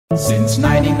Since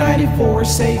 1994,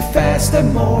 safe, fast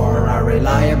and more, our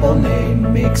reliable name,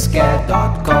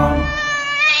 mixcat.com.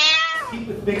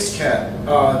 With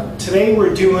MixCat. Today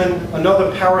we're doing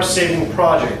another power saving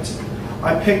project.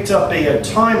 I picked up a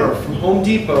timer from Home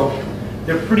Depot.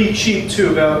 They're pretty cheap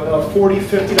too, about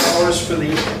 $40–50 for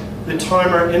the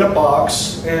timer in a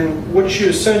box. And what you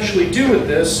essentially do with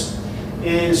this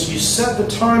is you set the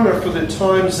timer for the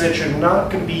times that you're not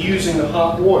going to be using the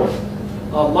hot water.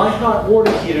 My hot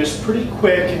water heater is pretty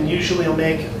quick and usually will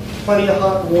make plenty of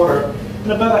hot water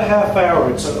in about a half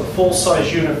hour. It's a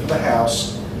full-size unit for the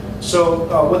house. So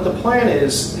what the plan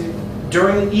is,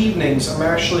 during the evenings I'm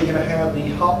actually going to have the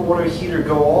hot water heater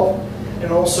go off,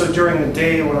 and also during the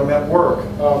day when I'm at work.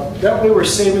 That way we're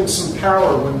saving some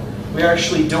power when we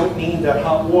actually don't need that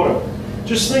hot water.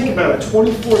 Just think about it,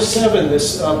 24/7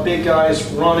 this big guy's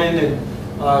running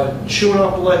and chewing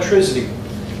up electricity.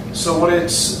 So when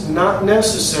it's not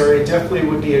necessary, it definitely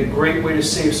would be a great way to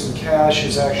save some cash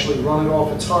is actually running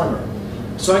off a timer.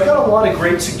 So I got a lot of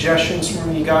great suggestions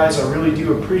from you guys. I really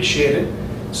do appreciate it.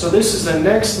 So this is the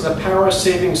next of the power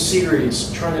saving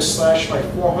series, trying to slash my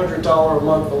 $400 a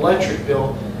month electric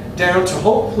bill down to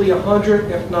hopefully $100.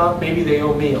 If not, maybe they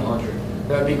owe me $100.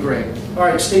 That'd be great. All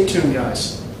right, stay tuned,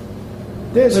 guys.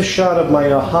 There's a shot of my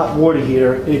hot water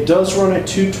heater. It does run at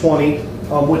 220.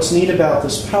 What's neat about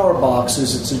this power box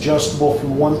is it's adjustable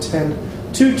from 110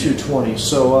 to 220.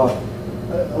 So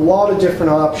a lot of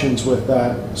different options with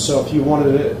that. So if you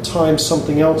wanted to time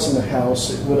something else in the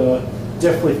house, it would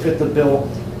definitely fit the bill.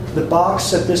 The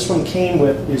box that this one came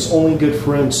with is only good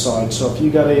for inside. So if you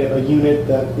got a unit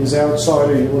that is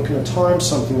outside or you're looking to time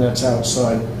something that's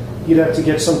outside, you'd have to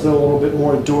get something a little bit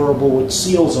more durable with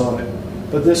seals on it.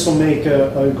 But this will make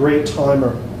a great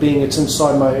timer, being it's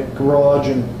inside my garage,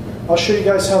 and I'll show you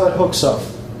guys how that hooks up.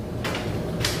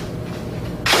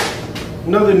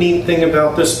 Another neat thing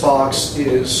about this box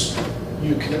is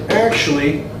you can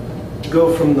actually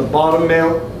go from the bottom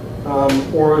mount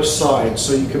or a side.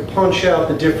 So you can punch out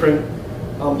the different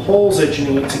holes that you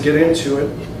need to get into it.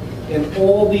 And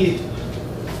all the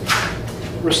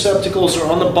receptacles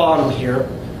are on the bottom here.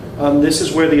 This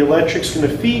is where the electric's going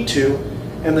to feed to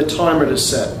and the timer to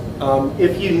set.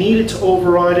 If you needed to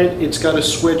override it, it's got a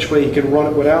switch where you can run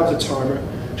it without the timer,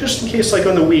 just in case, like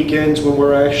on the weekends when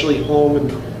we're actually home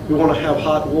and we want to have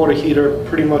hot water heater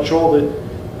pretty much all the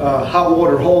hot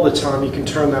water all the time, you can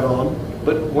turn that on.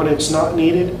 But when it's not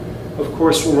needed, of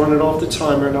course we'll run it off the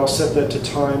timer, and I'll set that to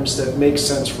times that make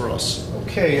sense for us.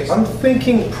 Okay, I'm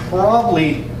thinking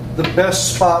probably the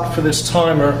best spot for this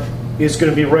timer is going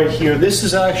to be right here. This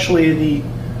is actually the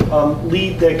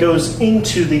lead that goes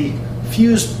into the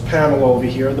fuse panel over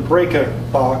here, the breaker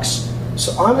box.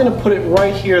 So I'm going to put it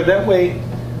right here. That way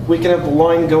we can have the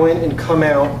line go in and come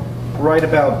out right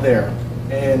about there.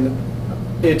 And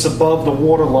it's above the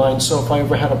water line, so if I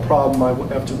ever had a problem, I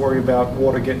wouldn't have to worry about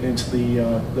water getting into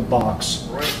the box.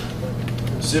 Right.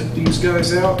 Zip these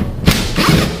guys out.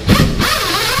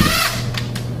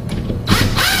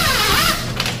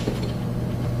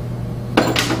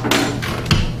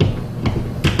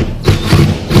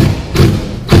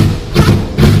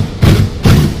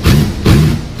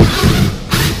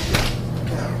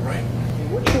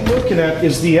 At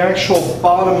is the actual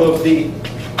bottom of the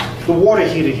water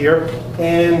heater here,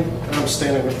 and I'm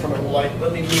standing in front of the light.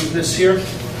 Let me move this here.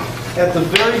 At the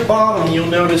very bottom, you'll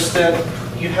notice that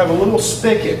you have a little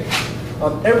spigot.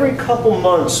 Every couple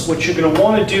months, what you're going to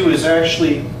want to do is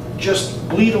actually just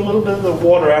bleed a little bit of the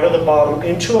water out of the bottom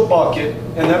into a bucket,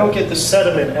 and that'll get the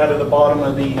sediment out of the bottom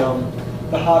of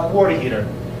the hot water heater.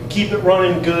 Keep it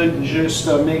running good, and just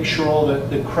make sure all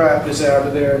the crap is out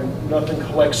of there and nothing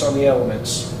collects on the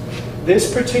elements.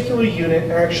 This particular unit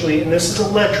actually, and this is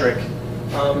electric,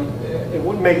 it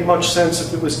wouldn't make much sense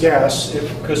if it was gas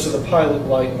because of the pilot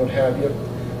light and what have you,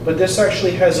 but this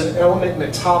actually has an element in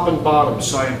the top and bottom.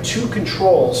 So I have two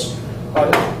controls,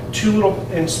 two little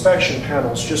inspection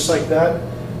panels just like that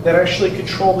actually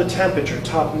control the temperature,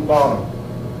 top and bottom.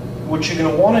 What you're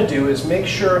going to want to do is make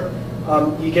sure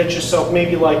you get yourself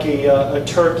maybe like a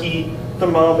turkey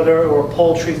thermometer or a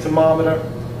poultry thermometer,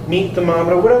 meat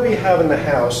thermometer, whatever you have in the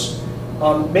house.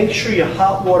 Make sure your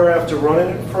hot water after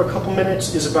running it for a couple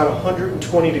minutes is about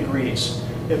 120 degrees.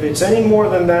 If it's any more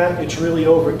than that, it's really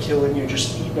overkill and you're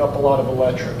just eating up a lot of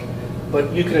electric.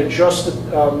 But you can adjust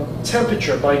the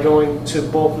temperature by going to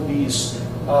both of these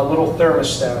little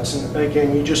thermostats. And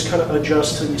again, you just kind of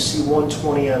adjust till you see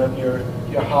 120 out of your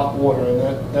hot water,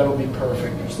 and that'll be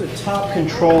perfect. Here's the top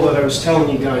control that I was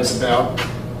telling you guys about.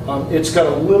 It's got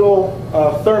a little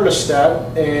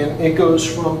thermostat, and it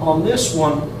goes from, on this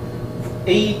one,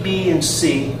 A, B, and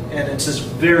C, and it says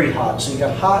very hot. So you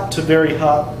got hot to very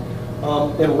hot,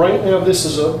 And right now this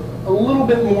is a little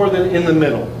bit more than in the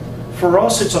middle. For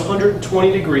us it's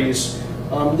 120 degrees.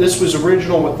 This was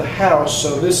original with the house,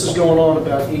 so this is going on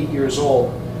about 8 years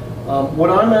old. What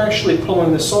I'm actually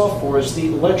pulling this off for is the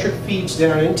electric feeds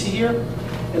down into here,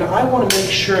 and I want to make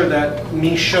sure that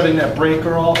me shutting that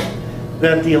breaker off,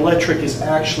 that the electric is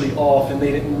actually off and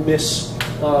they didn't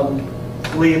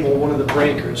label one of the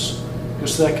breakers,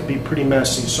 because that could be pretty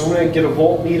messy. So I'm going to get a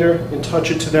voltmeter and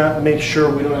touch it to that and make sure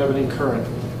we don't have any current.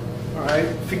 Alright,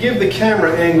 forgive the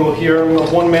camera angle here, I'm a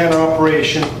one-man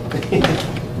operation.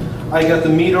 I got the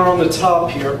meter on the top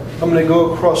here. I'm going to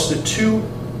go across the 2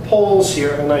 poles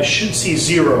here and I should see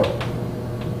 0.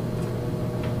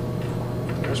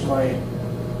 There's my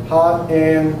hot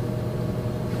and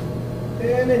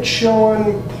it's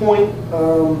showing point,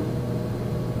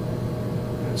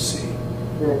 let's see,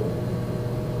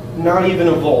 not even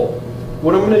a volt.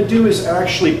 What I'm going to do is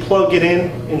actually plug it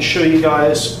in and show you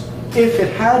guys if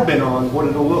it had been on what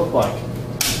it'll look like.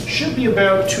 Should be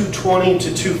about 220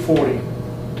 to 240.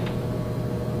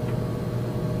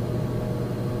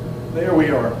 There we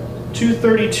are,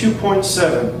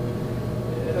 232.7.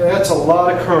 That's a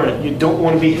lot of current. You don't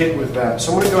want to be hit with that.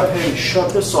 So I'm going to go ahead and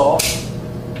shut this off.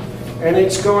 And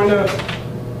it's going to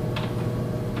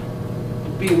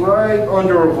be right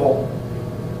under a volt.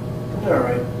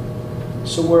 Alright,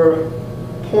 so we're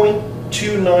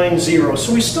 0.290.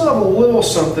 So we still have a little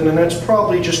something, and that's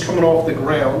probably just coming off the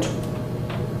ground.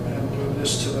 And move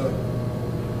this to the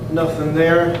nothing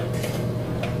there.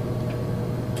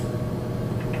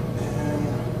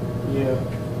 Yeah,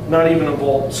 not even a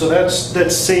volt. So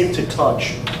that's safe to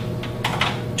touch.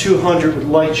 200 would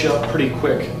light you up pretty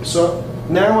quick. So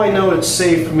now I know it's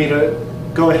safe for me to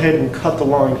go ahead and cut the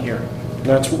line here. And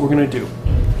that's what we're going to do.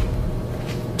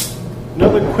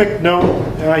 Another quick note,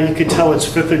 you can tell it's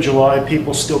 5th of July,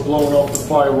 people still blowing off the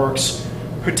fireworks.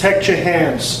 Protect your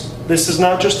hands. This is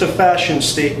not just a fashion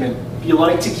statement. If you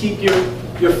like to keep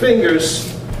your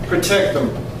fingers, protect them.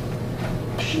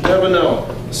 You never know.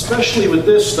 Especially with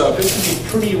this stuff, it can be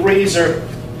pretty razor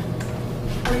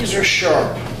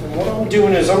sharp. And what I'm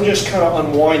doing is I'm just kind of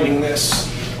unwinding this.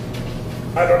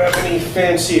 I don't have any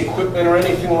fancy equipment or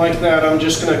anything like that. I'm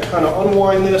just going to kind of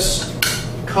unwind this,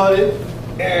 cut it,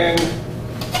 and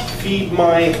feed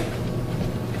my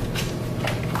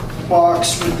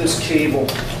box with this cable.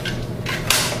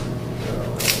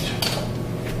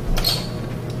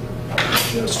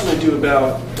 Just going to do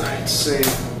about, I'd say,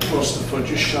 close to a foot,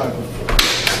 just shy of a foot.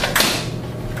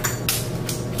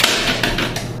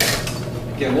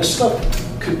 Again, this stuff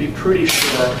could be pretty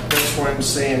sharp. That's why I'm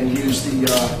saying use the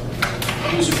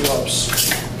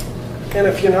gloves. And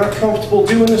if you're not comfortable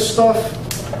doing this stuff,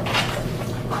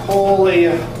 call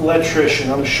an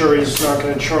electrician. I'm sure he's not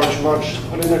going to charge much to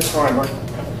put in a timer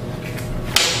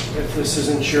if this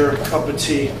isn't your cup of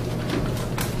tea.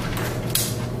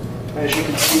 As you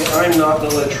can see, I'm not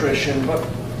an electrician, but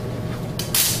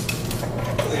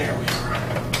there we are.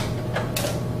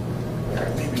 All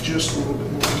right, maybe just a little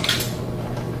bit more.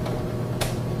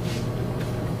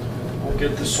 We'll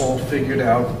get this all figured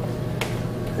out.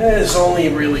 There's only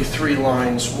really 3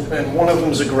 lines, and one of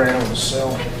them's a ground, so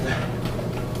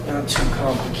not too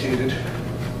complicated.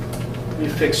 We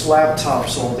fix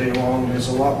laptops all day long. There's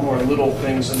a lot more little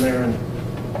things in there, and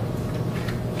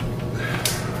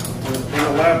in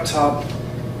a laptop,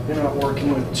 you're not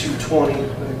working with 220.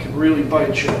 It could really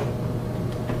bite you.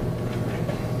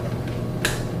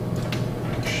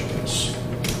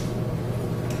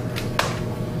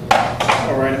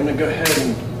 All right, I'm going to go ahead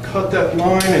and cut that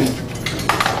line and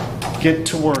get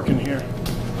to work in here.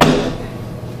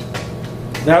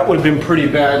 That would have been pretty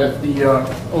bad if the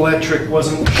electric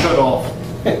wasn't shut off.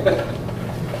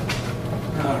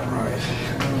 Alright,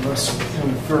 let's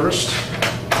come first.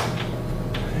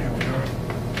 There we are.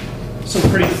 Some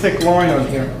pretty thick line on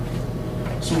here.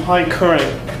 Some high current.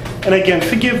 And again,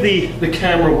 forgive the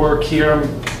camera work here. I'm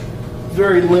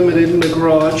very limited in the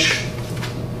garage.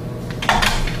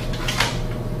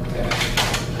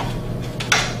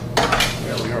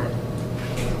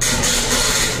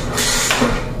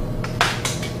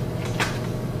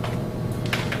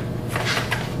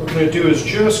 What I'm going to do is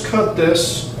just cut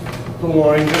the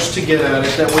line just to get at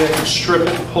it. That way I can strip it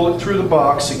and pull it through the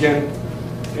box. Again,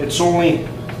 it's only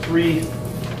three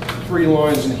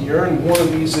lines in here, and one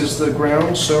of these is the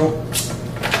ground. So,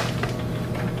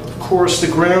 of course, the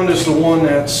ground is the one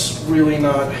that's really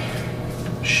not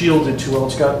shielded too well.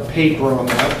 It's got paper on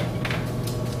that.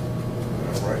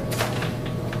 All right.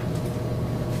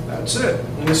 That's it.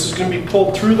 And this is going to be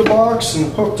pulled through the box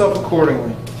and hooked up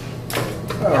accordingly.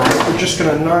 Alright, we're just going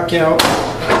to knock out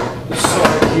the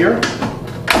side here.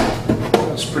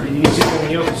 That's pretty easy.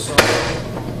 the other side.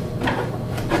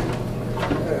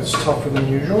 It's tougher than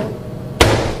usual.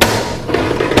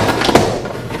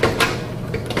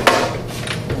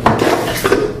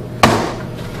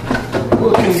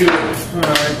 Looking good.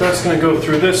 Alright, that's going to go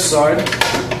through this side.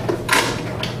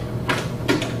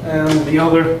 And the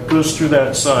other goes through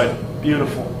that side.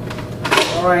 Beautiful.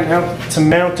 Alright, now to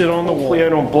mount it on the wall. Hopefully I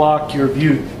don't block your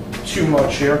view too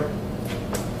much here.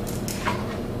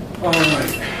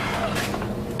 Alright.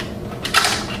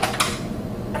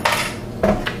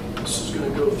 This is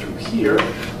going to go through here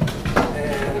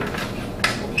and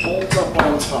bolt up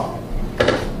on top.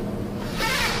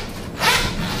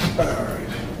 Alright.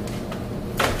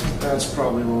 That's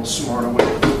probably a little smarter way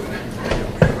to do it.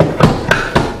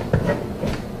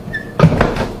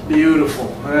 Beautiful.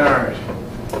 Alright.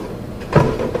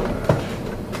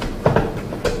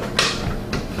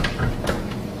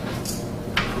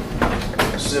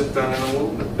 Zip that in a little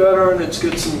bit better, and it's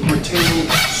got some retaining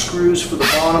screws for the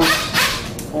bottom.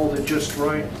 Hold it just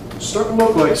right. It's starting to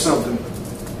look like something.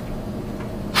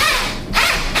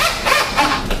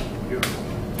 Beautiful.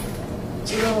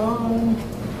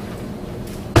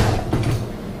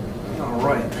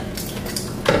 Alright.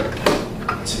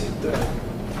 Take that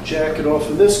jacket off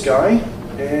of this guy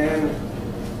and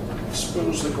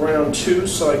expose the ground too,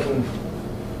 so I can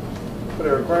put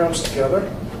our grounds together.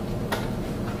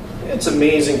 It's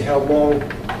amazing how long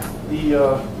the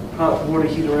hot water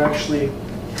heater actually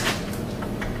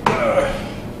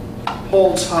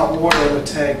holds hot water in the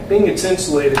tank. Being it's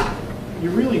insulated, you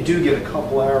really do get a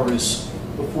couple hours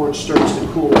before it starts to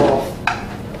cool off.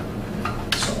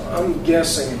 So I'm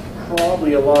guessing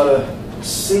probably a lot of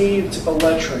saved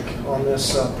electric on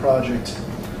this project.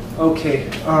 Okay,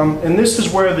 and this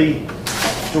is where the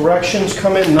directions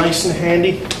come in nice and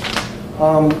handy.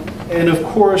 And of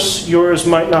course, yours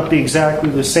might not be exactly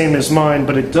the same as mine,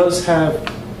 but it does have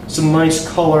some nice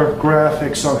color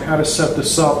graphics on how to set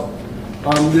this up.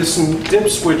 There's some dip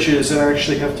switches that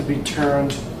actually have to be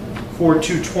turned for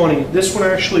 220. This one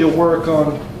actually will work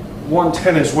on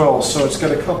 110 as well, so it's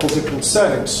got a couple different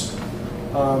settings.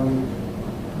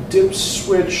 Dip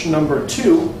switch number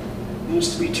 2 needs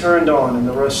to be turned on and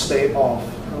the rest stay off.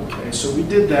 Okay, so we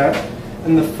did that.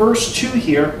 And the first 2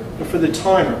 here are for the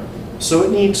timer. So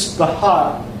it needs the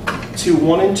hot to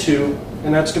 1 and 2,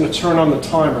 and that's going to turn on the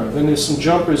timer. Then there's some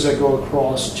jumpers that go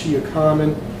across to your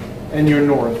common and your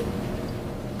north.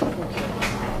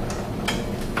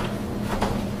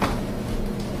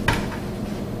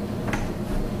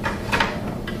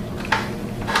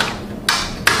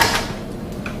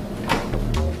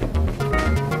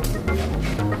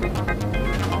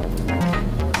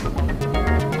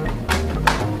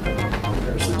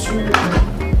 There's the 2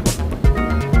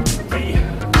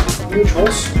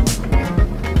 neutrals.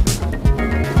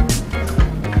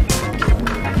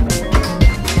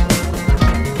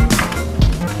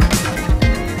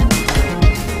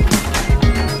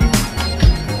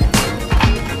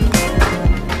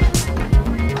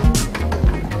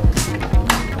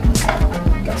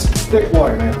 Got some thick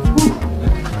wire, man. Whew.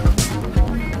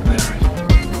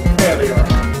 There they are.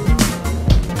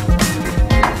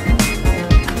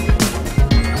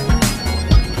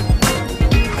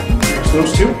 There's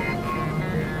those 2.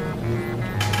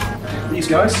 These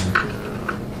guys.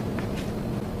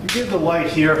 You get the light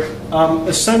here.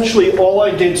 Essentially, all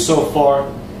I did so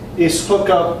far is hook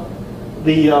up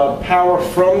the power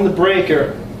from the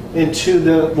breaker into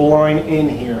the line in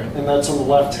here, and that's on the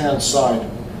left-hand side.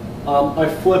 I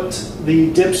flipped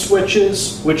the dip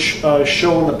switches, which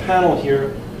show on the panel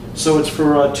here, so it's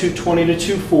for 220 to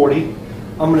 240.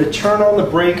 I'm going to turn on the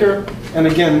breaker, and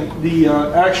again, the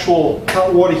actual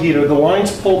hot water heater, the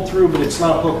line's pulled through, but it's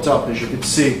not hooked up, as you can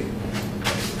see.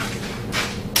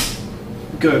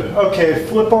 Good. Okay,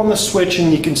 flip on the switch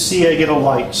and you can see I get a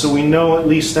light, so we know at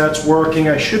least that's working.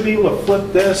 I should be able to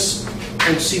flip this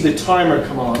and see the timer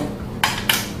come on.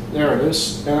 There it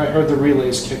is, and I heard the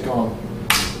relays kick on.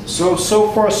 So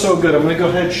far so good. I'm going to go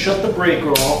ahead and shut the breaker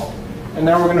off, and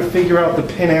now we're going to figure out the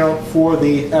pinout for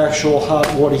the actual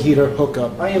hot water heater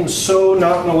hookup. I am so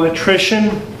not an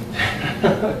electrician.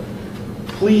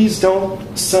 Please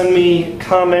don't send me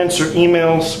comments or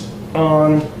emails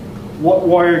on what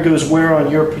wire goes where on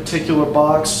your particular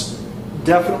box.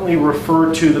 Definitely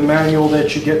refer to the manual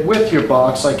that you get with your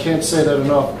box. I can't say that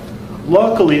enough.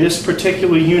 Luckily, this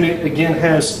particular unit again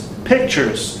has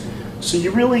pictures, so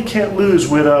you really can't lose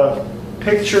with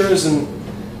pictures, and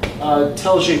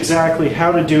tells you exactly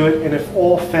how to do it, and if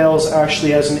all fails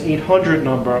actually has an 800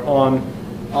 number on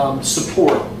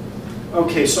support.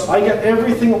 Okay, so I got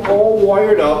everything all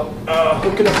wired up,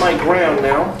 hooking up my ground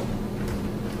now.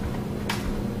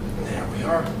 There we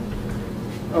are.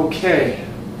 Okay.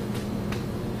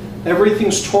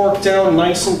 Everything's torqued down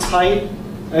nice and tight.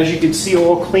 As you can see,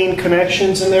 all clean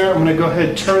connections in there. I'm going to go ahead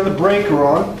and turn the breaker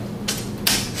on.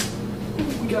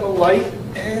 We got a light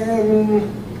and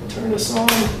turn this on.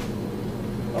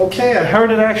 Okay, I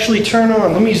heard it actually turn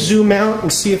on. Let me zoom out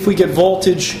and see if we get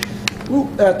voltage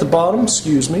at the bottom.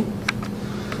 Excuse me.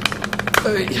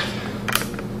 Hey.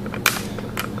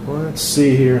 Let's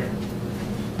see here.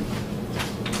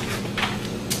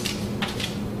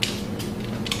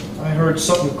 I heard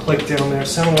something click down there. It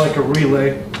sounded like a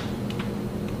relay.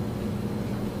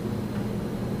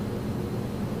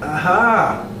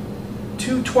 Aha!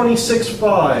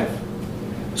 226.5.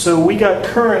 So we got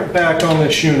current back on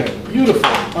this unit. Beautiful.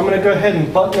 I'm going to go ahead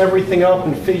and button everything up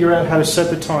and figure out how to set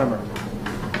the timer.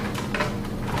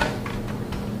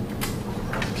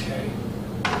 Okay.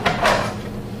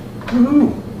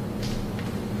 Woohoo!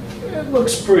 It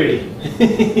looks pretty.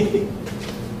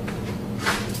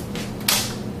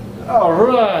 All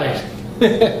right.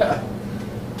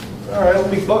 All right,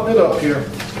 let me button it up here.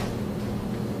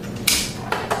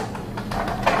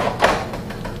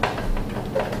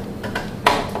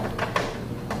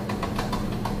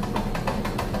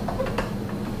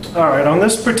 Alright, on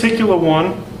this particular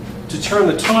one, to turn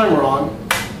the timer on,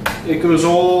 it goes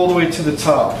all the way to the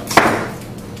top.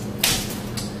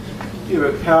 Give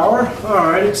it power.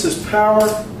 Alright, it says power.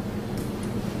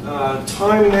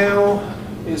 Time now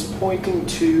is pointing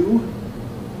to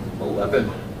 11.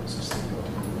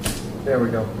 There we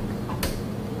go.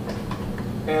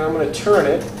 And I'm going to turn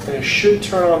it, and it should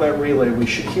turn on that relay. We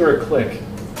should hear a click.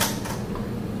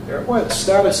 There it went.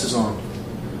 Status is on.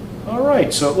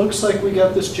 Alright, so it looks like we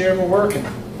got this jammer working.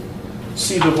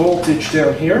 See the voltage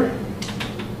down here.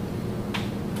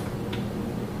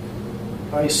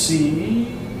 I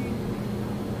see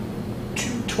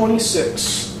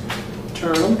 226.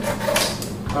 Turn them.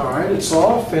 Alright, it's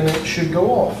off and it should go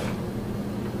off.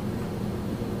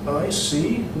 I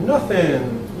see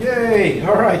nothing. Yay!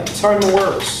 Alright, the timer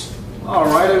works.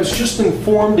 Alright, I was just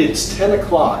informed it's 10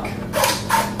 o'clock. So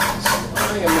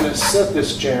I am going to set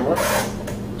this jammer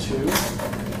to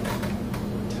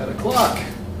 10 o'clock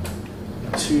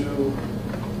to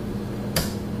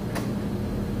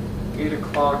 8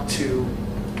 o'clock to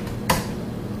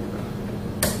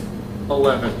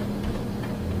 11.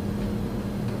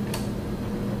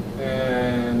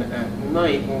 And at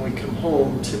night when we come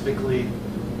home, typically,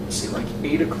 let's see, like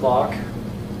 8 o'clock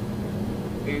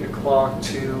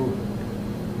to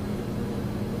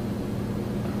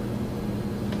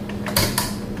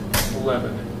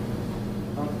 11.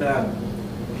 Not bad.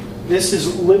 This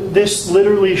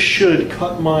literally should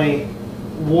cut my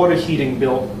water heating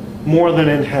bill more than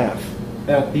in half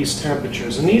at these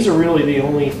temperatures. And these are really the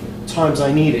only times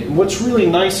I need it. And what's really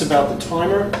nice about the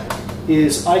timer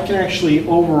is I can actually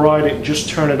override it and just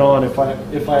turn it on if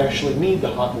I actually need the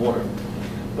hot water.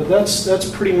 But that's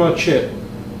pretty much it.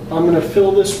 I'm going to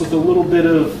fill this with a little bit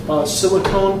of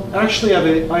silicone. Actually,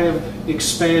 I have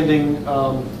expanding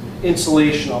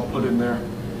insulation I'll put in there.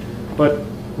 But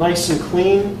nice and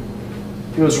clean.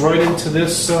 Goes right into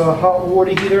this hot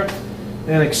water heater.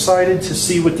 And excited to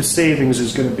see what the savings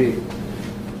is going to be.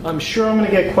 I'm sure I'm going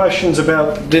to get questions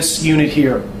about this unit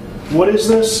here. What is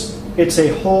this? It's a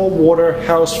whole water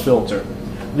house filter.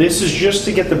 This is just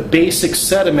to get the basic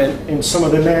sediment and some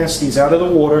of the nasties out of the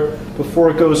water before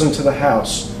it goes into the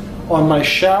house. On my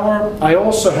shower, I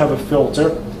also have a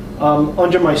filter.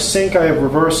 Under my sink, I have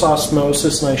reverse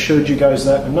osmosis, and I showed you guys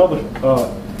that in another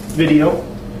video.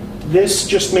 This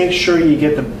just makes sure you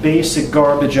get the basic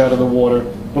garbage out of the water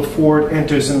before it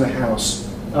enters in the house.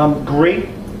 Great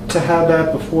to have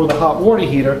that before the hot water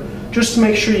heater, just to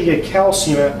make sure you get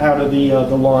calcium out of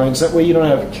the lines. That way you don't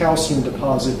have calcium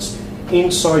deposits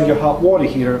inside your hot water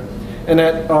heater, and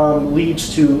that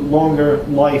leads to longer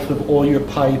life of all your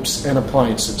pipes and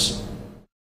appliances.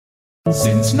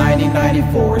 Since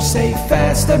 1994, safe,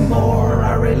 fast and more,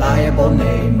 our reliable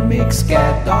name,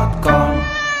 mixcat.com.